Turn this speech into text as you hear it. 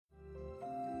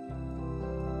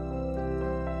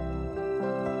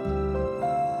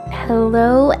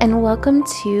Hello and welcome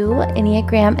to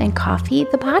Enneagram and Coffee,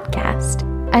 the podcast.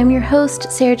 I'm your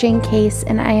host, Sarah Jane Case,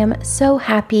 and I am so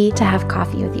happy to have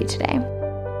coffee with you today.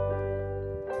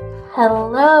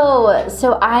 Hello.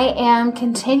 So I am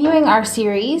continuing our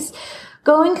series,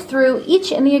 going through each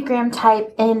Enneagram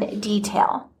type in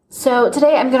detail. So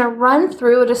today I'm going to run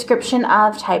through a description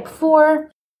of type 4,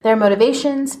 their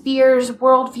motivations, fears,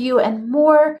 worldview, and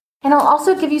more. And I'll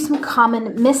also give you some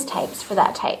common mistypes for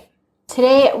that type.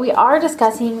 Today, we are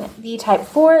discussing the type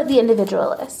 4, the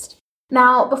individualist.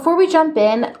 Now, before we jump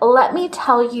in, let me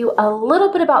tell you a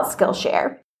little bit about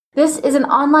Skillshare. This is an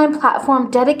online platform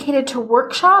dedicated to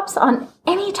workshops on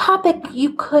any topic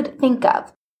you could think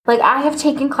of. Like, I have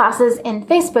taken classes in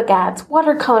Facebook ads,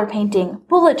 watercolor painting,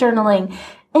 bullet journaling,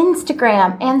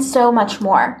 Instagram, and so much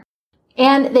more.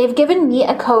 And they've given me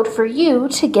a code for you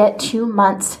to get 2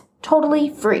 months totally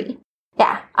free.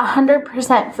 Yeah,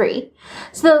 100% free.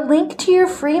 So the link to your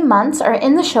free months are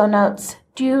in the show notes.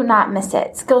 Do not miss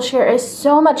it. Skillshare is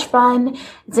so much fun.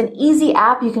 It's an easy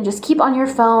app you can just keep on your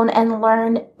phone and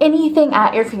learn anything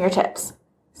at your fingertips.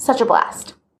 Such a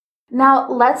blast. Now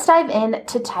let's dive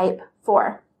into type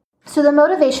 4. So the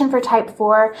motivation for type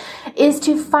 4 is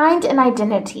to find an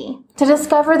identity, to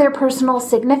discover their personal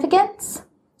significance,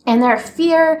 and their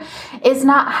fear is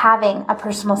not having a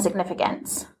personal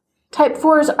significance. Type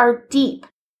 4s are deep,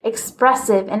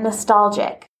 expressive, and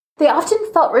nostalgic. They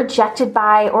often felt rejected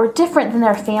by or different than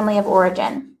their family of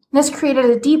origin. This created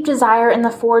a deep desire in the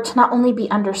 4 to not only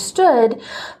be understood,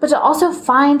 but to also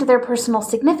find their personal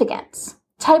significance.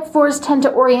 Type 4s tend to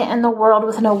orient in the world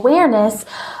with an awareness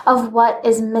of what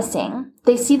is missing.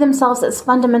 They see themselves as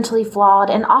fundamentally flawed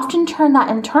and often turn that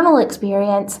internal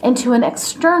experience into an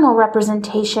external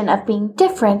representation of being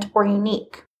different or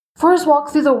unique. 4s walk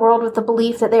through the world with the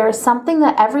belief that there is something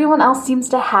that everyone else seems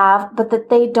to have, but that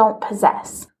they don't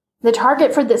possess. The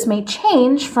target for this may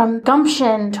change from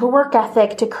gumption to work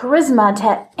ethic to charisma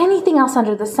to anything else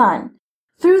under the sun.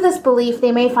 Through this belief,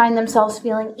 they may find themselves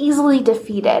feeling easily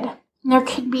defeated. There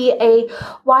could be a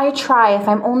why try if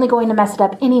I'm only going to mess it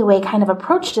up anyway kind of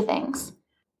approach to things.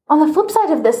 On the flip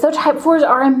side of this, though, type 4s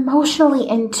are emotionally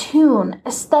in tune,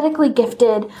 aesthetically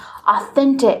gifted,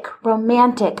 authentic,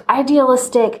 romantic,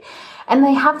 idealistic, and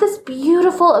they have this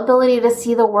beautiful ability to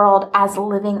see the world as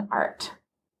living art.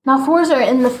 Now, 4s are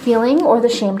in the feeling or the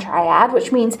shame triad,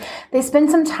 which means they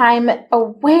spend some time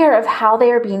aware of how they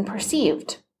are being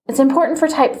perceived. It's important for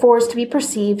type 4s to be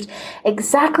perceived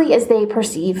exactly as they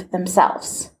perceive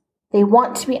themselves. They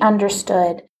want to be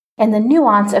understood and the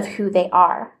nuance of who they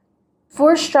are.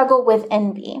 4s struggle with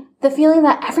envy, the feeling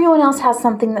that everyone else has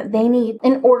something that they need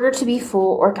in order to be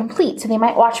full or complete. So they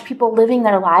might watch people living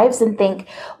their lives and think,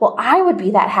 well, I would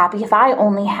be that happy if I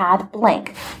only had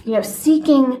blank.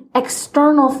 Seeking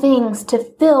external things to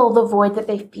fill the void that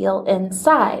they feel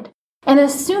inside. And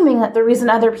assuming that the reason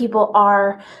other people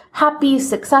are happy,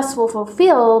 successful,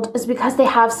 fulfilled is because they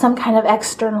have some kind of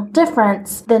external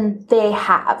difference than they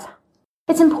have.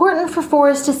 It's important for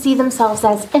 4s to see themselves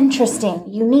as interesting,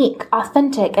 unique,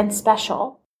 authentic, and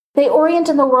special. They orient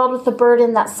in the world with the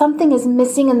burden that something is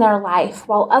missing in their life,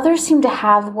 while others seem to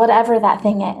have whatever that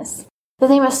thing is. That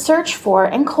they must search for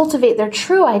and cultivate their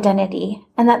true identity,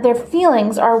 and that their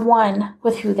feelings are one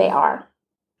with who they are.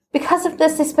 Because of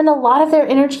this, they spend a lot of their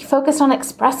energy focused on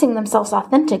expressing themselves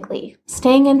authentically,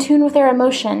 staying in tune with their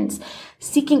emotions,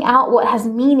 seeking out what has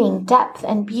meaning, depth,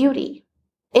 and beauty.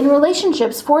 In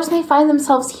relationships, 4s may find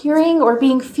themselves hearing or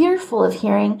being fearful of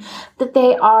hearing that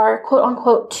they are,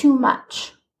 quote-unquote, too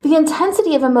much. The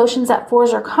intensity of emotions that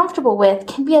 4s are comfortable with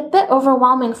can be a bit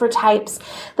overwhelming for types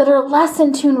that are less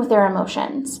in tune with their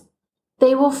emotions.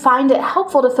 They will find it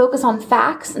helpful to focus on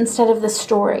facts instead of the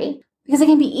story, because it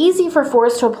can be easy for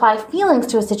 4s to apply feelings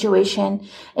to a situation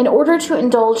in order to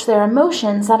indulge their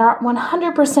emotions that aren't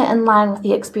 100% in line with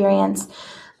the experience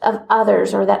of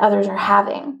others or that others are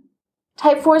having.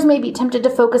 Type 4s may be tempted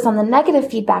to focus on the negative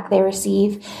feedback they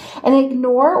receive and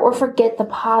ignore or forget the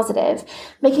positive,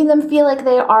 making them feel like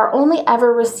they are only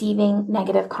ever receiving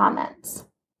negative comments.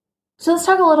 So let's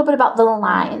talk a little bit about the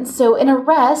lines. So in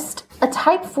arrest, a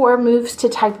type 4 moves to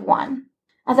type 1.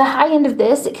 At the high end of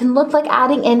this, it can look like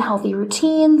adding in healthy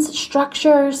routines,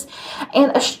 structures,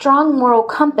 and a strong moral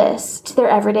compass to their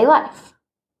everyday life.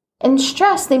 In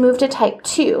stress, they move to type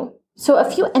 2. So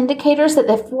a few indicators that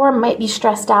the 4 might be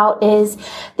stressed out is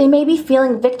they may be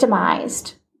feeling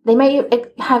victimized. They may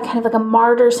have kind of like a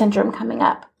martyr syndrome coming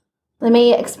up. They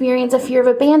may experience a fear of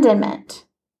abandonment.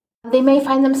 They may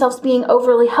find themselves being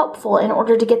overly helpful in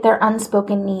order to get their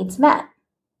unspoken needs met.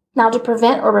 Now, to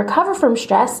prevent or recover from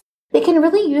stress, They can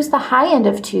really use the high end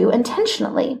of 2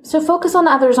 intentionally, so focus on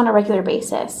others on a regular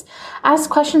basis. Ask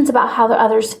questions about how the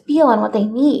others feel and what they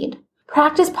need.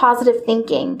 Practice positive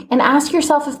thinking, and ask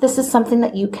yourself if this is something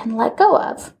that you can let go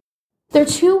of. There are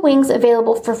 2 wings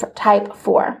available for type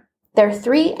 4. They're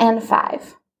 3 and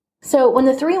 5. So when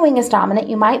the 3 wing is dominant,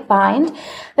 you might find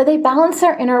that they balance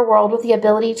their inner world with the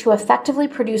ability to effectively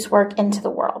produce work into the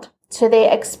world. So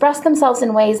they express themselves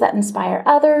in ways that inspire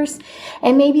others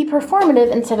and may be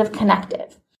performative instead of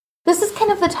connective. This is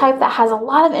kind of the type that has a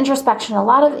lot of introspection, a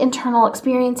lot of internal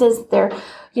experiences they're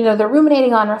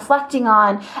ruminating on, reflecting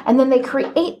on, and then they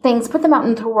create things, put them out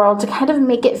into the world to kind of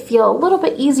make it feel a little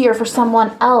bit easier for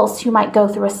someone else who might go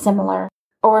through a similar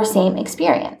or same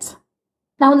experience.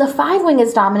 Now, when the 5 wing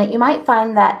is dominant, you might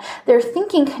find that their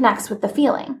thinking connects with the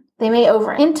feeling. They may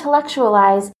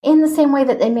over-intellectualize in the same way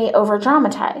that they may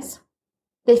over-dramatize.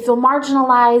 They feel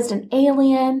marginalized and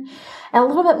alien, and a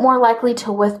little bit more likely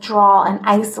to withdraw and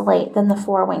isolate than the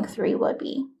 4-wing 3 would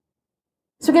be.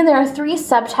 So again, there are 3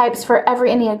 subtypes for every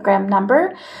Enneagram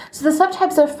number. So the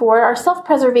subtypes of 4 are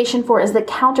self-preservation 4 is the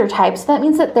counter type. So that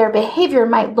means that their behavior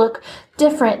might look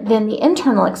different than the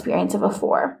internal experience of a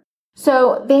 4.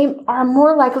 So they are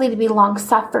more likely to be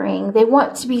long-suffering. They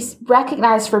want to be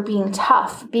recognized for being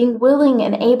tough, being willing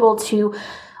and able to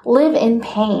live in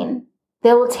pain.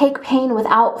 They will take pain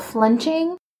without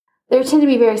flinching. They tend to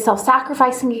be very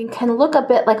self-sacrificing and can look a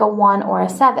bit like a 1 or a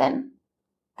 7.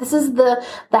 This is the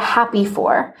happy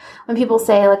 4. When people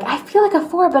say, like, I feel like a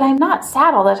 4, but I'm not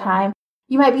sad all the time,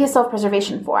 you might be a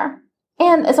self-preservation 4.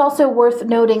 And it's also worth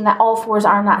noting that all 4s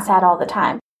are not sad all the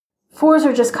time. 4s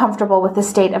are just comfortable with the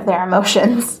state of their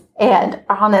emotions and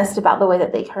are honest about the way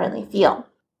that they currently feel.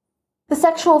 The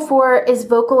sexual 4 is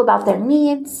vocal about their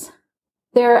needs.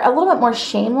 They're a little bit more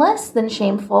shameless than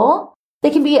shameful. They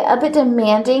can be a bit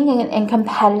demanding and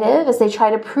competitive as they try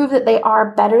to prove that they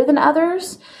are better than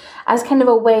others as kind of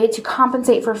a way to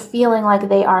compensate for feeling like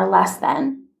they are less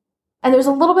than. And there's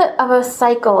a little bit of a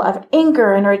cycle of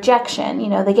anger and rejection.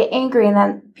 They get angry and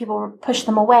then people push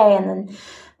them away, and then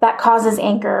that causes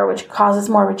anger, which causes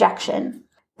more rejection.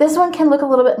 This one can look a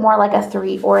little bit more like a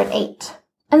 3 or an 8.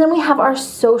 And then we have our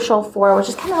social 4, which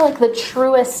is kind of like the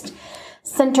truest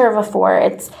center of a 4.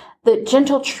 It's the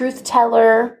gentle truth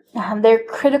teller. They're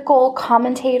critical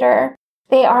commentator.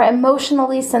 They are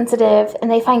emotionally sensitive, and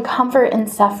they find comfort in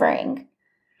suffering.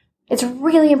 It's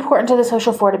really important to the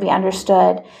social 4 to be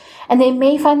understood, and they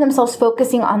may find themselves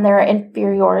focusing on their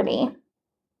inferiority.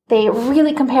 They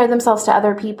really compare themselves to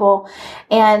other people,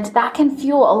 and that can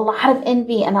fuel a lot of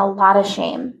envy and a lot of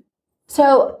shame.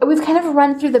 So we've kind of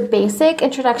run through the basic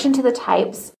introduction to the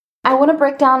types. I want to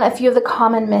break down a few of the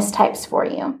common mistypes for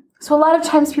you. So a lot of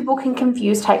times people can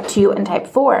confuse type 2 and type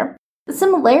 4. The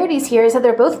similarities here is that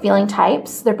they're both feeling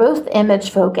types, they're both image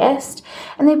focused,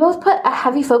 and they both put a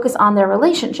heavy focus on their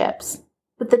relationships.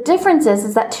 But the difference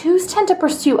is that 2s tend to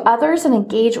pursue others and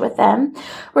engage with them,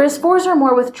 whereas 4s are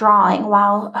more withdrawing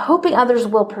while hoping others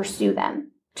will pursue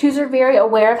them. 2s are very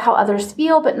aware of how others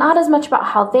feel, but not as much about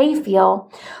how they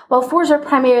feel, while 4s are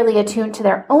primarily attuned to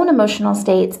their own emotional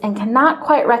states and cannot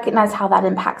quite recognize how that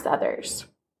impacts others.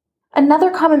 Another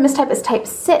common mistype is type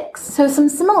 6. So some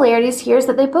similarities here is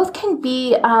that they both can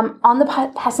be on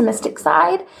the pessimistic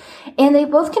side, and they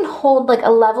both can hold like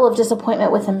a level of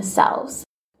disappointment with themselves.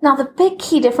 Now, the big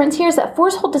key difference here is that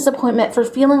 4s hold disappointment for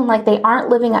feeling like they aren't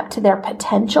living up to their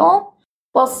potential,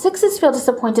 while 6s feel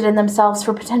disappointed in themselves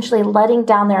for potentially letting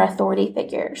down their authority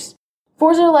figures.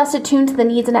 4s are less attuned to the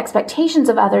needs and expectations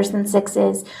of others than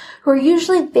 6s, who are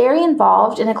usually very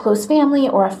involved in a close family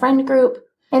or a friend group.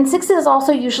 And 6s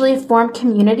also usually form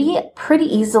community pretty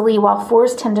easily, while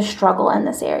 4s tend to struggle in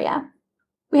this area.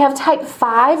 We have type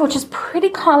 5, which is pretty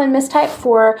common mistype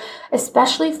for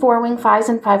especially 4-wing 5s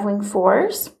and 5-wing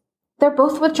 4s. They're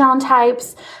both withdrawn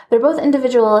types, they're both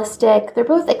individualistic, they're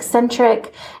both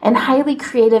eccentric, and highly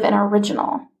creative and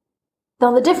original.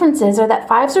 Though the differences are that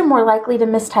 5s are more likely to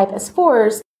mistype as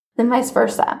 4s than vice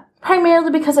versa,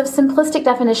 primarily because of simplistic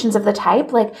definitions of the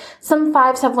type. Like some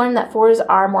 5s have learned that 4s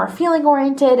are more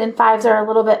feeling-oriented and 5s are a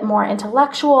little bit more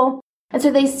intellectual. And so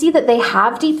they see that they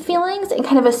have deep feelings and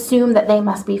kind of assume that they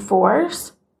must be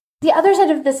 4s. The other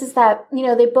side of this is that,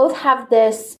 they both have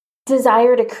this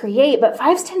desire to create, but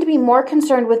 5s tend to be more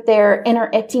concerned with their inner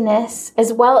emptiness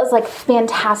as well as like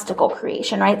fantastical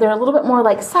creation, right? They're a little bit more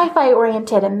like sci-fi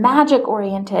oriented and magic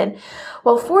oriented,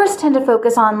 while 4s tend to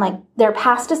focus on like their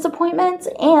past disappointments,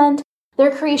 and their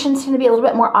creations tend to be a little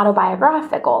bit more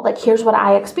autobiographical. Like, here's what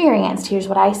I experienced, here's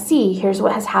what I see, here's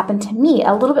what has happened to me.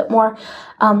 A little bit more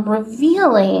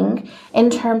revealing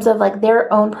in terms of like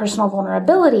their own personal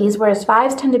vulnerabilities, whereas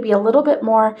 5s tend to be a little bit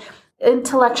more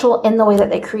intellectual in the way that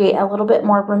they create, a little bit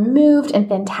more removed and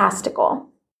fantastical.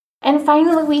 And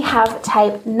finally, we have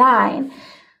type 9.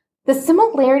 The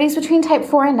similarities between type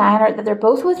 4 and 9 are that they're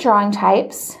both withdrawing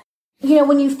types.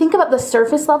 When you think about the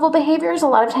surface level behaviors, a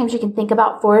lot of times you can think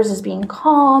about 4s as being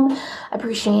calm,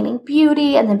 appreciating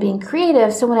beauty, and then being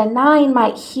creative. So when a 9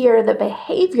 might hear the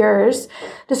behaviors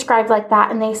described like that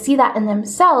and they see that in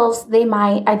themselves, they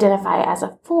might identify as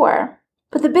a 4.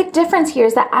 But the big difference here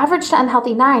is that average to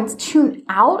unhealthy 9s tune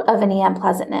out of any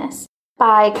unpleasantness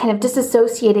by kind of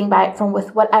disassociating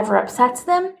with whatever upsets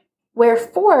them, where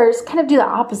 4s kind of do the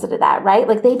opposite of that, right?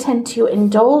 Like they tend to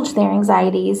indulge their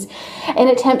anxieties in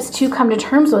attempts to come to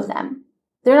terms with them.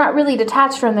 They're not really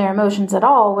detached from their emotions at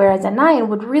all, whereas a 9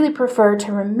 would really prefer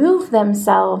to remove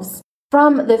themselves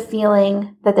from the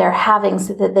feeling that they're having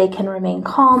so that they can remain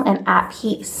calm and at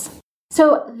peace.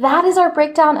 So that is our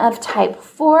breakdown of type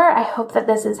 4. I hope that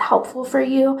this is helpful for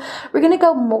you. We're going to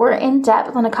go more in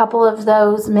depth on a couple of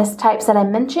those mistypes that I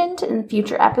mentioned in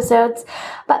future episodes.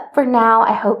 But for now,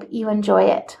 I hope you enjoy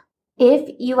it.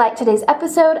 If you like today's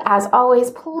episode, as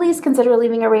always, please consider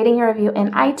leaving a rating or review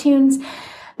in iTunes.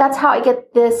 That's how I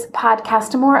get this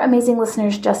podcast to more amazing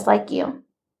listeners just like you.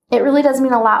 It really does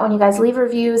mean a lot when you guys leave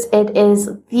reviews. It is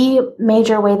the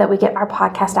major way that we get our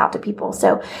podcast out to people.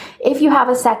 So if you have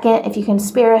a second, if you can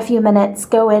spare a few minutes,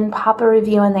 go in, pop a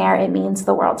review in there. It means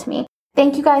the world to me.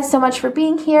 Thank you guys so much for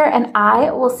being here, and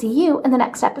I will see you in the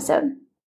next episode.